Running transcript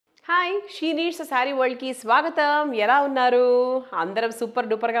Hi she needs sari వరల్డ్కి స్వాగతం. ఎలా ఉన్నారు? అందరం సూపర్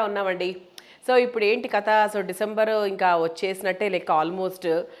డూపర్గా ఉన్నామండి. సో ఇప్పుడు ఏంటి కథ? సో డిసెంబర్ ఇంకా వచ్చేసినట్టే లెక్క ఆల్మోస్ట్.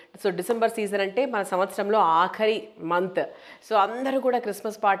 సో డిసెంబర్ సీజన్ అంటే మన సంవత్సరంలో ఆఖరి మంత్. సో అందరూ కూడా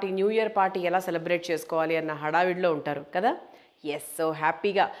Christmas party, new year party ఎలా సెలబ్రేట్ చేసుకోవాలి అన్న హడావిడిలో ఉంటారు కదా. ఎస్, సో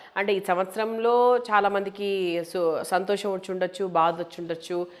హ్యాపీగా అంటే ఈ సంవత్సరంలో చాలామందికి సంతోషం వచ్చి ఉండొచ్చు, బాధ వచ్చి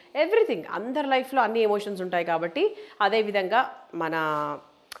ఉండొచ్చు, ఎవ్రీథింగ్ అందరి లైఫ్లో అన్ని ఎమోషన్స్ ఉంటాయి. కాబట్టి అదేవిధంగా మన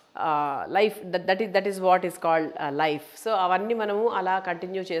life that is what is called life. So అవన్నీ మనము అలా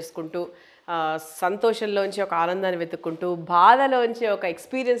కంటిన్యూ చేసుకుంటూ సంతోషంలోంచి ఒక ఆనందాన్ని వెతుక్కుంటూ, బాధలోంచి ఒక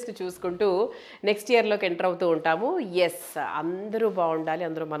ఎక్స్పీరియన్స్ని చూసుకుంటూ నెక్స్ట్ ఇయర్లోకి ఎంటర్ అవుతూ ఉంటాము. ఎస్, అందరూ బాగుండాలి,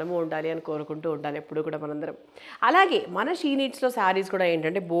 అందరూ మనము ఉండాలి అని కోరుకుంటూ ఉండాలి ఎప్పుడు కూడా మనందరం. అలాగే మన షీ నీడ్స్లో శారీస్ కూడా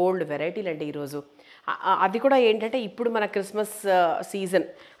ఏంటంటే బోల్డ్ వెరైటీలు అండి ఈరోజు. అది కూడా ఏంటంటే ఇప్పుడు మన క్రిస్మస్ సీజన్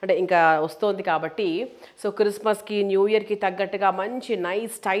అంటే ఇంకా వస్తోంది కాబట్టి, సో క్రిస్మస్కి న్యూ ఇయర్కి తగ్గట్టుగా మంచి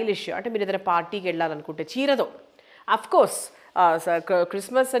నైస్ స్టైలిష్ అంటే మీరు ఏదైనా పార్టీకి వెళ్ళాలనుకుంటే చీరతో, అఫ్కోర్స్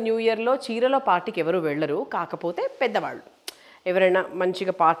క్రిస్మస్ న్యూ ఇయర్లో చీరలో పార్టీకి ఎవరు వెళ్ళరు, కాకపోతే పెద్దవాళ్ళు ఎవరైనా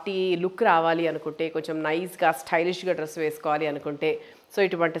మంచిగా పార్టీ లుక్ రావాలి అనుకుంటే, కొంచెం నైస్గా స్టైలిష్గా డ్రెస్ వేసుకోవాలి అనుకుంటే, సో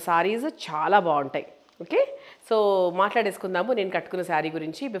ఇటువంటి సారీస్ చాలా బాగుంటాయి. ఓకే, సో మాట్లాడేసుకుందాము నేను కట్టుకున్న శారీ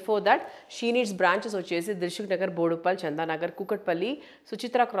గురించి. Before that, she needs branches వచ్చేసి Dilsukhnagar, Boduppal, Chandanagar, Kukatpally,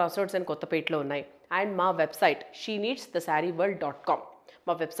 Suchitra cross roads and కొత్తపేటలో ఉన్నాయి. అండ్ మా వెబ్సైట్ sheeneedsthesareeworld.com.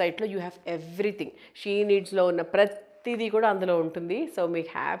 మా వెబ్సైట్లో యూ హ్యావ్ ఎవ్రీథింగ్. షీ నీడ్స్లో ఉన్న ప్రతిదీ కూడా అందులో ఉంటుంది. సో మీకు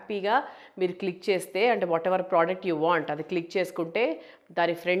హ్యాపీగా మీరు క్లిక్ చేస్తే అంటే what ever product you want అది క్లిక్ చేసుకుంటే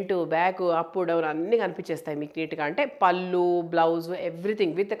దాని ఫ్రంట్, బ్యాక్, అప్, డౌన్ అన్నీ కనిపించేస్తాయి మీకు నీట్గా. అంటే పళ్ళు, blouse,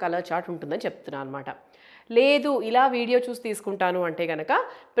 everything with colour chart ఉంటుందని చెప్తున్నాను అనమాట. లేదు ఇలా వీడియో చూసి తీసుకుంటాను అంటే కనుక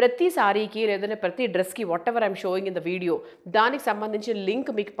ప్రతి సారీకి లేదంటే ప్రతి డ్రెస్కి what ever I'm showing in the video దానికి సంబంధించిన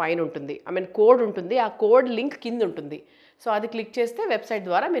లింక్ మీకు పైన ఉంటుంది. కోడ్ ఉంటుంది, ఆ కోడ్ లింక్ కింద ఉంటుంది. సో అది క్లిక్ చేస్తే వెబ్సైట్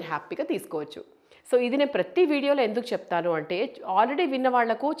ద్వారా మీరు హ్యాపీగా తీసుకోవచ్చు. సో ఇది నేను ప్రతి వీడియోలో ఎందుకు చెప్తాను అంటే, ఆల్రెడీ విన్న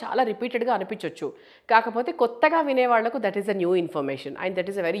వాళ్లకు చాలా రిపీటెడ్గా అనిపించవచ్చు, కాకపోతే కొత్తగా వినేవాళ్లకు that is a new information and that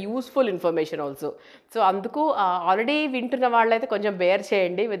is a very useful information also. So అందుకు ఆల్రెడీ వింటున్న వాళ్ళైతే కొంచెం బేర్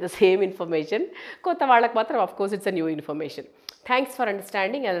చేయండి విత్ ద సేమ్ ఇన్ఫర్మేషన్. కొత్త వాళ్ళకి మాత్రం of course it's a new information. Thanks for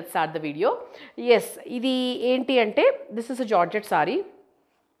understanding. I will start the video. Yes, ఇది ఏంటి అంటే this is a georgette sorry.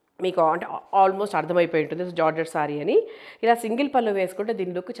 మీకు అంటే ఆల్మోస్ట్ అర్థమైపోయి ఉంటుంది జార్జెట్ సారీ అని. ఇలా సింగిల్ పళ్ళు వేసుకుంటే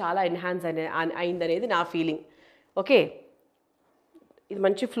దీని లుక్ చాలా ఎన్హాన్స్ అయిందనేది నా ఫీలింగ్. ఓకే, ఇది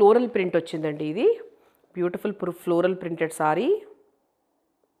మంచి ఫ్లోరల్ ప్రింట్ వచ్చిందండి. ఇది బ్యూటిఫుల్ ఫ్లోరల్ ప్రింటెడ్ సారీ.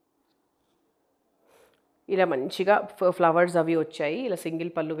 ఇలా మంచిగా ఫ్లవర్స్ అవి వచ్చాయి. ఇలా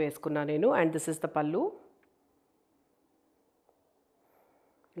సింగిల్ పళ్ళు వేసుకున్నా నేను. అండ్ దిస్ ఇస్ ద పళ్ళు.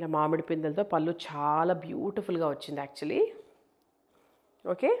 ఇలా మామిడి పిందెలతో పళ్ళు చాలా బ్యూటిఫుల్గా వచ్చింది actually.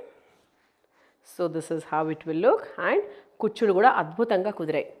 Okay, so this is how it will look. And కుచ్చుడు కూడా అద్భుతంగా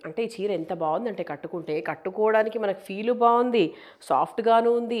కుదిరాయి. అంటే ఈ చీర ఎంత బాగుందంటే కట్టుకోవడానికి మనకు ఫీలు బాగుంది,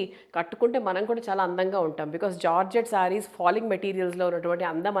 సాఫ్ట్గాను ఉంది. కట్టుకుంటే మనం కూడా చాలా అందంగా ఉంటాం. బికాస్ జార్జెట్ శారీస్ ఫాలింగ్ మెటీరియల్స్లో ఉన్నటువంటి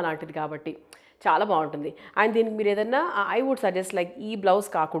అందం అలాంటిది కాబట్టి చాలా బాగుంటుంది. అండ్ దీనికి మీరు ఏదైనా ఐ వుడ్ సజెస్ట్ లైక్ ఈ బ్లౌజ్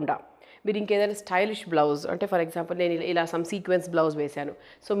కాకుండా మీరు ఇంకేదైనా స్టైలిష్ బ్లౌజ్ అంటే ఫర్ ఎగ్జాంపుల్ నేను ఇలా సమ్ సీక్వెన్స్ బ్లౌజ్ వేశాను.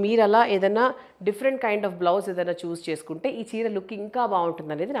 సో మీరు అలా ఏదైనా డిఫరెంట్ కైండ్ ఆఫ్ బ్లౌజ్ ఏదైనా చూస్ చేసుకుంటే ఈ చీర లుక్ ఇంకా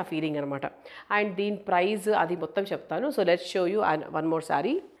బాగుంటుంది అనేది నా ఫీలింగ్ అనమాట. అండ్ దీని ప్రైస్ అది మొత్తం చెప్తాను. So let's show you one more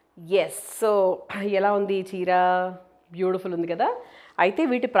sorry. Yes, so ఎలా ఉంది ఈ చీర? బ్యూటిఫుల్ ఉంది కదా. అయితే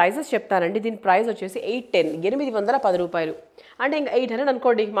వీటి ప్రైజెస్ చెప్తానండి. దీని ప్రైస్ వచ్చేసి 810 రూపాయలు. అంటే ఇంకా 800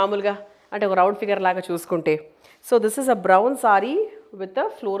 అనుకోండి మామూలుగా, అంటే ఒక రౌండ్ ఫిగర్ లాగా చూసుకుంటే. So this is a brown sorry with a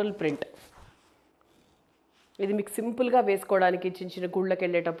floral print. ఇది మీకు సింపుల్గా వేసుకోవడానికి చిన్న చిన్న గుళ్ళకి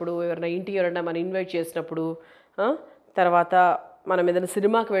వెళ్ళేటప్పుడు, ఎవరైనా ఇంటికి ఎవరైనా మనం ఇన్వైట్ చేసినప్పుడు, తర్వాత మనం ఏదైనా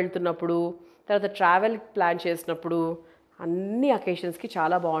సినిమాకి వెళ్తున్నప్పుడు, తర్వాత ట్రావెల్ ప్లాన్ చేసినప్పుడు, అన్ని అకేషన్స్కి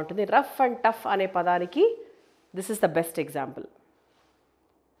చాలా బాగుంటుంది. రఫ్ అండ్ టఫ్ అనే పదానికి this is the best example.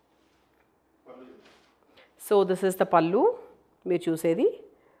 So this is the పళ్ళు మీరు చూసేది.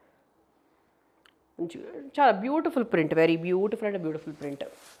 చాలా beautiful print, very beautiful and beautiful print.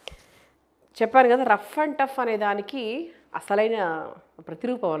 చెప్పాను కదా, రఫ్ అండ్ టఫ్ అనే దానికి అసలైన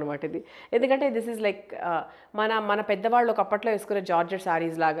ప్రతిరూపం అనమాట ఇది. ఎందుకంటే దిస్ ఈజ్ లైక్ మన పెద్దవాళ్ళు ఒకప్పట్లో వేసుకునే జార్జెట్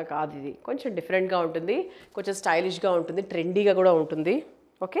శారీస్ లాగా కాదు. ఇది కొంచెం డిఫరెంట్గా ఉంటుంది, కొంచెం స్టైలిష్గా ఉంటుంది, ట్రెండీగా కూడా ఉంటుంది.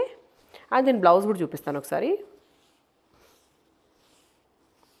 ఓకే, అండ్ నేను బ్లౌజ్ కూడా చూపిస్తాను ఒకసారి.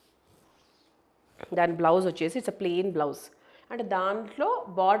 దాని బ్లౌజ్ వచ్చేసి ఇట్స్ అ ప్లెయిన్ బ్లౌజ్. అంటే దాంట్లో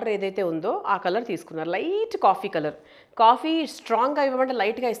బార్డర్ ఏదైతే ఉందో ఆ కలర్ తీసుకున్నారు, లైట్ కాఫీ కలర్. కాఫీ స్ట్రాంగ్గా ఇవ్వమంటే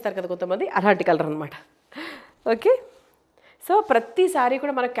లైట్గా ఇస్తారు కదా కొంతమంది, అలాంటి కలర్ అనమాట. ఓకే, సో ప్రతి సారీ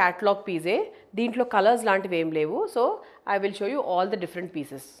కూడా మన క్యాటలాగ్ పీసే, దీంట్లో కలర్స్ లాంటివి ఏం లేవు. So I will show you all the different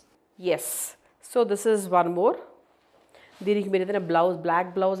pieces. Yes, so this is one more దీనికి మీరు ఏదైనా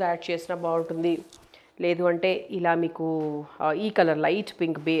బ్లాక్ బ్లౌజ్ యాడ్ చేసినా బాగుంటుంది. లేదు అంటే ఇలా మీకు ఈ colour light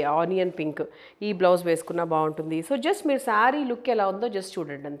pink onion pink ఈ బ్లౌజ్ వేసుకున్నా బాగుంటుంది. సో జస్ట్ మీరు శారీ లుక్ ఎలా ఉందో జస్ట్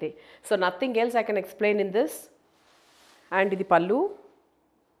చూడండి అంతే. So nothing else I can explain in this. And ఇది పళ్ళు.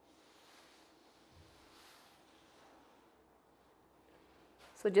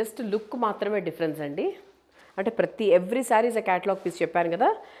 సో జస్ట్ లుక్ మాత్రమే డిఫరెన్స్ అండి. అంటే every sari is a catalogue piece చెప్పాను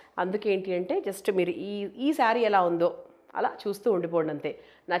కదా. అందుకే ఏంటి అంటే జస్ట్ మీరు ఈ శారీ ఎలా ఉందో అలా చూస్తూ ఉండిపోండి అంతే.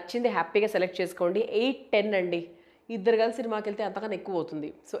 నచ్చింది హ్యాపీగా సెలెక్ట్ చేసుకోండి. 8-10 అండి. ఇద్దరు కలిసి సినిమాకి వెళ్తే అంతకన్నా ఎక్కువ అవుతుంది.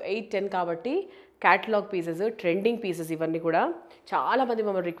 సో 8-10 కాబట్టి క్యాటలాగ్ పీసెస్, ట్రెండింగ్ పీసెస్ ఇవన్నీ కూడా చాలామంది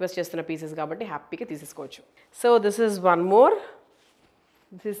మమ్మల్ని రిక్వెస్ట్ చేస్తున్న పీసెస్ కాబట్టి హ్యాపీగా తీసేసుకోవచ్చు. So this is one more.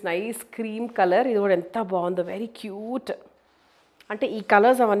 This is nice cream colour. ఇది కూడా ఎంత బాగుందో, వెరీ క్యూట్. అంటే ఈ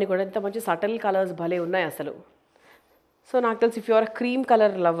కలర్స్ అవన్నీ కూడా ఎంత మంచి సటిల్ కలర్స్ భలే ఉన్నాయి అసలు. సో నాకు తెలిసి if you're cream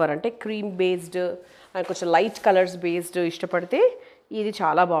colour lover అంటే క్రీమ్ బేస్డ్ అండ్ కొంచెం లైట్ కలర్స్ బేస్డ్ ఇష్టపడితే ఇది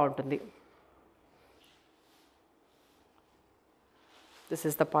చాలా బాగుంటుంది. దిస్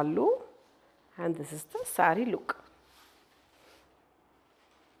ఇస్ ద పల్లు and this is the sari look.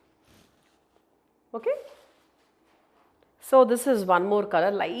 Okay, so this is one more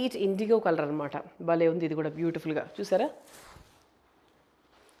colour, light IndiGo colour అనమాట. భలే ఉంది ఇది కూడా బ్యూటిఫుల్గా. చూసారా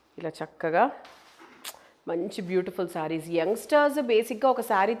ఇలా చక్కగా మంచి బ్యూటిఫుల్ శారీస్. యంగ్స్టర్స్ బేసిక్గా ఒక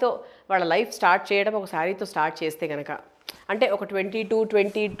శారీతో వాళ్ళ లైఫ్ స్టార్ట్ చేయడం ఒక శారీతో స్టార్ట్ చేస్తే కనుక, అంటే ఒక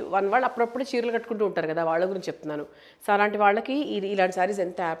 22-21 వాళ్ళు అప్పుడప్పుడు చీరలు కట్టుకుంటూ ఉంటారు కదా, వాళ్ళ గురించి చెప్తున్నాను. సో అలాంటి వాళ్ళకి ఇలాంటి శారీస్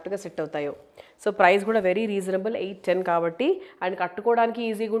ఎంత యాప్ట్గా సెట్ అవుతాయో. సో ప్రైస్ కూడా వెరీ రీజనబుల్, 8-10 కాబట్టి. అండ్ కట్టుకోవడానికి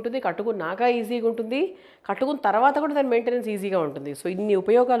ఈజీగా ఉంటుంది, కట్టుకున్నాక ఈజీగా ఉంటుంది, కట్టుకున్న తర్వాత కూడా దాని మెయింటెనెన్స్ ఈజీగా ఉంటుంది. సో ఇన్ని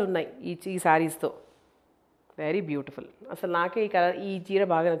ఉపయోగాలు ఉన్నాయి ఈ శారీస్తో. Very beautiful. అసలు నాకే ఈ చీర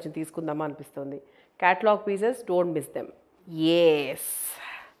బాగా నచ్చింది, తీసుకుందామా అనిపిస్తుంది. Catalogue pieces, don't miss them. Yes,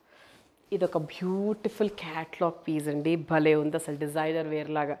 ఇదొక బ్యూటిఫుల్ క్యాటలాగ్ పీస్ అండి. భలే ఉంది అసలు, డిజైనర్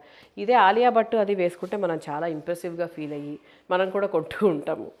వేర్ లాగా. ఇదే ఆలియా భట్ అది వేసుకుంటే మనం చాలా ఇంప్రెసివ్గా ఫీల్ అయ్యి మనం కూడా కొంటూ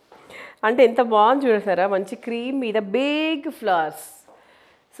ఉంటాము. అంటే ఎంత బాగుంది చూసారా, మంచి క్రీమ్ మీద బిగ్ ఫ్లవర్స్.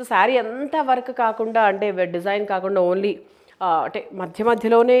 సో శారీ అంతా వర్క్ కాకుండా, అంటే డిజైన్ కాకుండా ఓన్లీ అంటే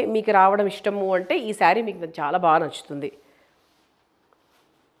మధ్యలోనే మీకు రావడం ఇష్టము అంటే ఈ శారీ మీకు చాలా బాగా నచ్చుతుంది.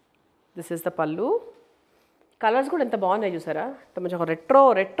 దిస్ ఇస్ ద పల్లు. కలర్స్ కూడా ఎంత బాగున్నాయి చూసారా, మంచి ఒక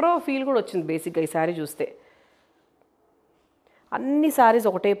రెట్రో ఫీల్ కూడా వచ్చింది బేసిక్గా ఈ శారీ చూస్తే. అన్ని శారీస్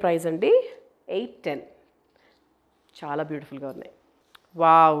ఒకటే ప్రైస్ అండి, 8-10. చాలా బ్యూటిఫుల్గా ఉన్నాయి.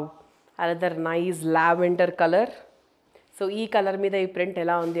 Wow, another nice lavender colour. So ఈ కలర్ మీద ఈ ప్రింట్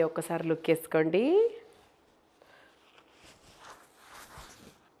ఎలా ఉంది ఒక్కసారి లుక్ వేసుకోండి.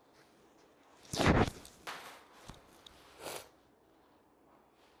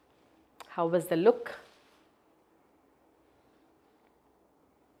 How was the look?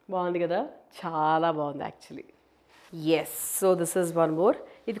 బాగుంది కదా, చాలా బాగుంది actually. Yes, so this is one more.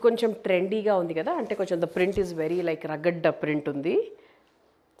 ఇది కొంచెం ట్రెండీగా ఉంది కదా, అంటే కొంచెం the print is very like రగడ్ print ఉంది.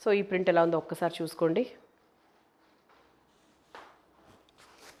 సో ఈ ప్రింట్ ఎలా ఉందో ఒక్కసారి చూసుకోండి.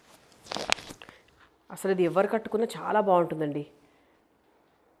 అసలు ఇది ఎవరు కట్టుకున్నా చాలా బాగుంటుందండి.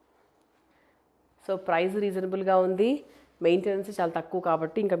 సో ప్రైస్ రీజనబుల్గా ఉంది, మెయింటెనెన్స్ చాలా తక్కువ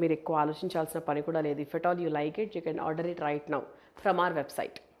కాబట్టి ఇంకా మీరు ఎక్కువ ఆలోచించాల్సిన పని కూడా లేదు. If at all you like it, you can order it right now from our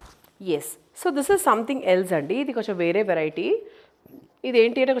website. Yes, so this is something else అండి. ఇది కొంచెం వేరే వెరైటీ. ఇది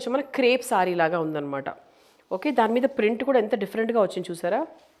ఏంటి అంటే కొంచెం మన క్రేప్ సారీ లాగా ఉందన్నమాట. ఓకే, దాని మీద ప్రింట్ కూడా ఎంత డిఫరెంట్గా వచ్చింది చూసారా,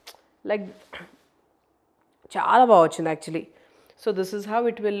 లైక్ చాలా బాగా వచ్చింది actually. So this is how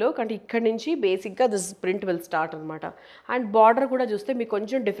it will look. అంటే ఇక్కడ నుంచి బేసిక్గా దిస్ ప్రింట్ విల్ స్టార్ట్ అనమాట. అండ్ బార్డర్ కూడా చూస్తే మీకు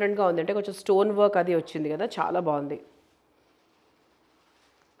కొంచెం డిఫరెంట్గా ఉంది, అంటే కొంచెం స్టోన్ వర్క్ అది వచ్చింది కదా, చాలా బాగుంది.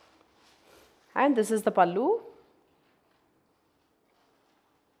 అండ్ దిస్ ఇస్ ద పల్లు.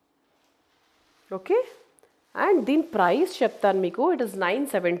 ఓకే, అండ్ దీని ప్రైస్ చెప్తాను మీకు. ఇట్ ఇస్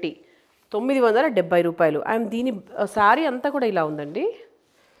 970, 970 రూపాయలు. అండ్ దీని శారీ అంతా కూడా ఇలా ఉందండి.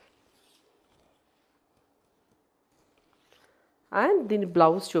 అండ్ దీని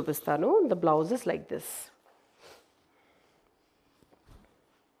బ్లౌజ్ చూపిస్తాను. The blouse is like this.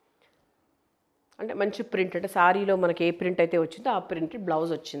 అంటే మంచి ప్రింట్, అంటే శారీలో మనకి ఏ ప్రింట్ అయితే వచ్చిందో ఆ ప్రింటెడ్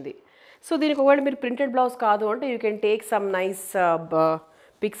బ్లౌజ్ వచ్చింది. సో దీనికి ఒకవేళ మీరు ప్రింటెడ్ బ్లౌజ్ కాదు అంటే you can take some nice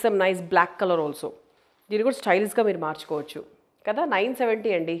pick some nice black colour also. దీన్ని కూడా స్టైలిష్గా మీరు మార్చుకోవచ్చు కదా.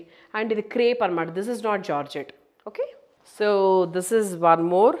 970 అండి. అండ్ ఇది క్రేప్ అనమాట, this is not georgette. Okay, so this is one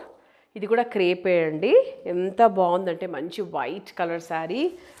more. ఇది కూడా క్రేపే అండి. ఎంత బాగుందంటే మంచి వైట్ కలర్ శారీ,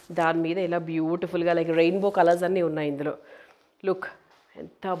 దాని మీద ఇలా బ్యూటిఫుల్గా లైక్ రెయిన్బో కలర్స్ అన్నీ ఉన్నాయి ఇందులో. లుక్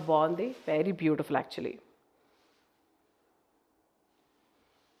ఎంత బాగుంది, very beautiful actually.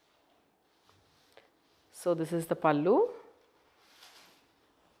 So this is the పల్లు.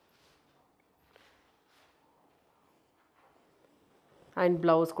 అండ్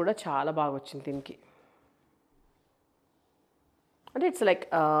బ్లౌజ్ కూడా చాలా బాగా వచ్చింది దీనికి. అంటే it's like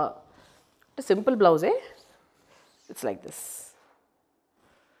simple బ్లౌజే, it's like this.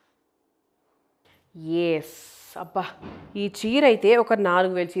 Yes, అబ్బా ఈ చీర అయితే ఒక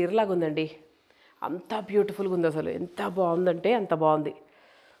 4000 చీరలాగా ఉందండి. అంత బ్యూటిఫుల్గా ఉంది అసలు. ఎంత బాగుందంటే అంత బాగుంది.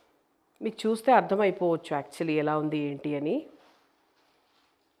 మీకు చూస్తే అర్థమైపోవచ్చు యాక్చువల్లీ ఎలా ఉంది ఏంటి అని.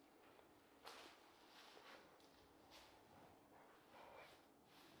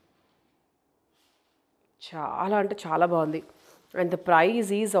 చాలా అంటే చాలా బాగుంది. And the praise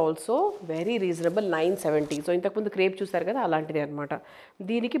is also very reasonable, 970. So ఇంతకుముందు క్రేప్ చూసారు కదా, అలాంటిది అనమాట.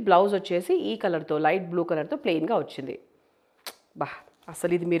 దీనికి బ్లౌజ్ వచ్చేసి ఈ కలర్తో, లైట్ బ్లూ కలర్తో ప్లెయిన్గా వచ్చింది. బా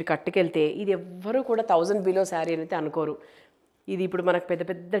అసలు ఇది మీరు కట్టుకెళ్తే ఇది ఎవ్వరూ కూడా 1000 బిలో శారీ అని అయితే అనుకోరు. ఇది ఇప్పుడు మనకు పెద్ద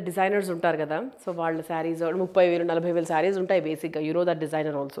పెద్ద డిజైనర్స్ ఉంటారు కదా, సో వాళ్ళ శారీస్ 30,000 40,000 శారీస్ ఉంటాయి బేసిక్గా, you know that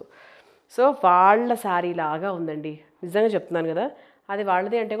designer also. So వాళ్ళ శారీ లాగా ఉందండి, నిజంగా చెప్తున్నాను కదా. అది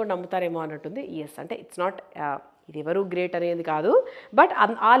వాళ్ళది అంటే కూడా నమ్ముతారేమో అన్నట్టుంది. ఎస్, అంటే ఇట్స్ నాట్ ఇది ఎవరు గ్రేట్ అనేది కాదు, బట్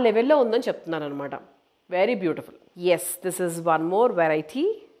ఆ లెవెల్లో ఉందని చెప్తున్నాను అనమాట. Very beautiful. Yes, this is one more variety.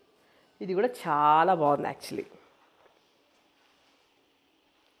 ఇది కూడా చాలా బాగుంది యాక్చువల్లీ.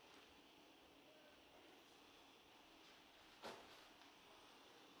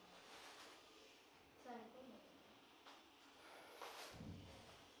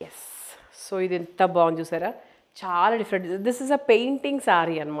 ఎస్, సో ఇది ఎంత బాగుంది చూసారా, చాలా different. This is a painting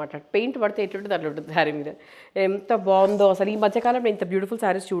sari అనమాట. పెయింట్ పడితే ఎట్లుంటుంది అట్లా ఉంటుంది శారీ మీద. ఎంత బాగుందో అసలు. ఈ మధ్యకాలంలో ఇంత బ్యూటిఫుల్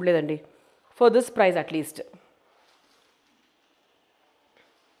శారీస్ చూడలేదండి, ఫర్ దిస్ ప్రైస్ అట్లీస్ట్.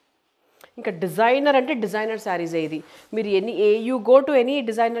 ఇంకా డిజైనర్ అంటే డిజైనర్ శారీస్ ఇది. మీరు you go to any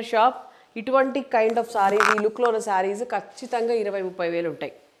designer shop, ఇటువంటి కైండ్ ఆఫ్ శారీస్, ఈ లుక్లో ఉన్న శారీస్ ఖచ్చితంగా 20-30 వేలు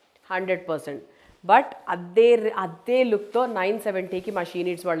ఉంటాయి 100%. బట్ అదే లుక్తో 970కి మా షీ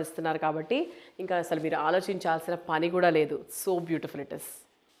నీడ్స్ వాళ్ళు ఇస్తున్నారు కాబట్టి ఇంకా అసలు మీరు ఆలోచించాల్సిన పని కూడా లేదు. So beautiful it is.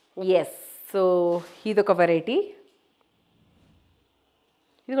 Yes, so ఇదొక వెరైటీ.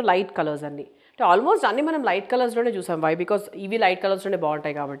 ఇది లైట్ కలర్స్ అన్నీ, అంటే ఆల్మోస్ట్ అన్నీ మనం లైట్ కలర్స్లోనే చూసాం. వై? బికాస్ ఇవి లైట్ కలర్స్లోనే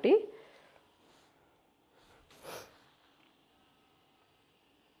బాగుంటాయి కాబట్టి.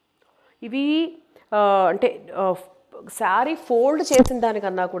 ఇవి అంటే శారీ ఫోల్డ్ చేసిన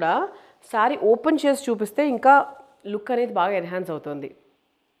దానికన్నా కూడా శారీ ఓపెన్ చేసి చూపిస్తే ఇంకా లుక్ అనేది బాగా ఎన్హాన్స్ అవుతుంది.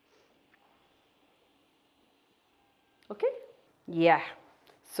 Okay, yeah.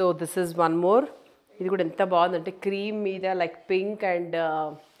 So this is one more. ఇది కూడా ఎంత బాగుందంటే క్రీమ్ మీద like pink and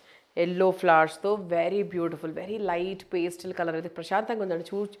yellow ఫ్లవర్స్తో very beautiful, very light pastel colour అయితే ప్రశాంతంగా ఉందండి.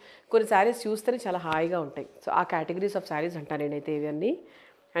 కొన్ని శారీస్ చూస్తేనే చాలా హాయిగా ఉంటాయి. సో ఆ కేటగిరీస్ ఆఫ్ శారీస్ అంటాను నేనైతే ఇవన్నీ.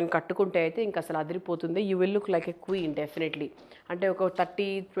 అండ్ కట్టుకుంటే అయితే ఇంకా అసలు అదిరిపోతుంది. You will look like a queen definitely. అంటే ఒక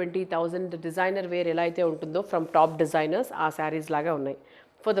 30,000-20,000 డిజైనర్ వేర్ ఎలా అయితే ఉంటుందో ఫ్రమ్ టాప్ డిజైనర్స్, ఆ శారీస్ లాగా ఉన్నాయి.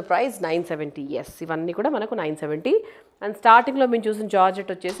 For the price 970. ఎస్, ఇవన్నీ కూడా మనకు 970. అండ్ స్టార్టింగ్లో మేము చూసిన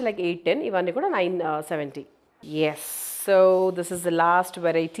జార్జెట్ వచ్చేసి లైక్ 810, ఇవన్నీ కూడా 970. Yes, so this is the last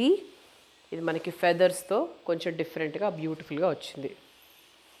variety. ఇది మనకి ఫెదర్స్తో కొంచెం డిఫరెంట్గా బ్యూటిఫుల్గా వచ్చింది.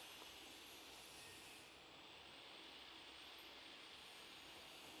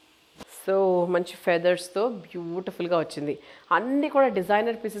 సో మంచి ఫెదర్స్తో బ్యూటిఫుల్గా వచ్చింది. అన్నీ కూడా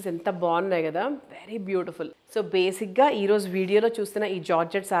డిజైనర్ పీసెస్ ఎంత బాగున్నాయి కదా, వెరీ బ్యూటిఫుల్. సో బేసిక్గా ఈరోజు వీడియోలో చూస్తున్న ఈ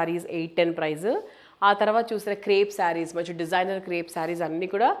జార్జెట్ శారీస్ 810 ప్రైస్. ఆ తర్వాత చూసిన క్రేప్ శారీస్, మంచి డిజైనర్ క్రేప్ శారీస్ అన్నీ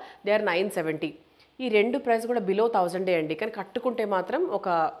కూడా దే ఆర్ 970. ఈ రెండు ప్రైస్ కూడా బిలో 1000 అండి. కానీ కట్టుకుంటే మాత్రం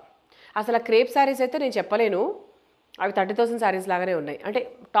అసలు ఆ క్రేప్ శారీస్ అయితే నేను చెప్పలేను, అవి 30,000 శారీస్ లాగానే ఉన్నాయి. అంటే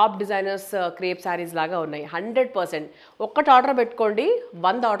టాప్ డిజైనర్స్ క్రేప్ శారీస్ లాగా ఉన్నాయి 100%. ఒక్కటి ఆర్డర్ పెట్టుకోండి,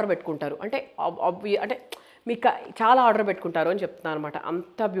 100 ఆర్డర్ పెట్టుకుంటారు. అంటే అంటే మీకు చాలా ఆర్డర్ పెట్టుకుంటారు అని చెప్తున్నాను అనమాట.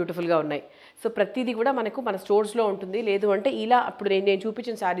 అంత బ్యూటిఫుల్గా ఉన్నాయి. సో ప్రతిదీ కూడా మన స్టోర్స్లో ఉంటుంది. లేదు అంటే ఇలా ఇప్పుడు నేను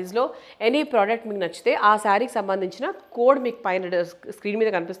చూపించిన శారీస్లో ఎనీ ప్రోడక్ట్ మీకు నచ్చితే ఆ శారీకి సంబంధించిన కోడ్ మీకు పైన స్క్రీన్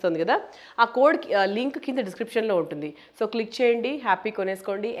మీద కనిపిస్తుంది కదా, ఆ కోడ్ లింక్ కింద డిస్క్రిప్షన్లో ఉంటుంది. సో క్లిక్ చేయండి, హ్యాపీ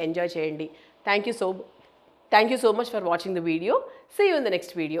కొనేసుకోండి, ఎంజాయ్ చేయండి. Thank you so much for watching the video. See you in the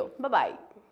next video. Bye bye.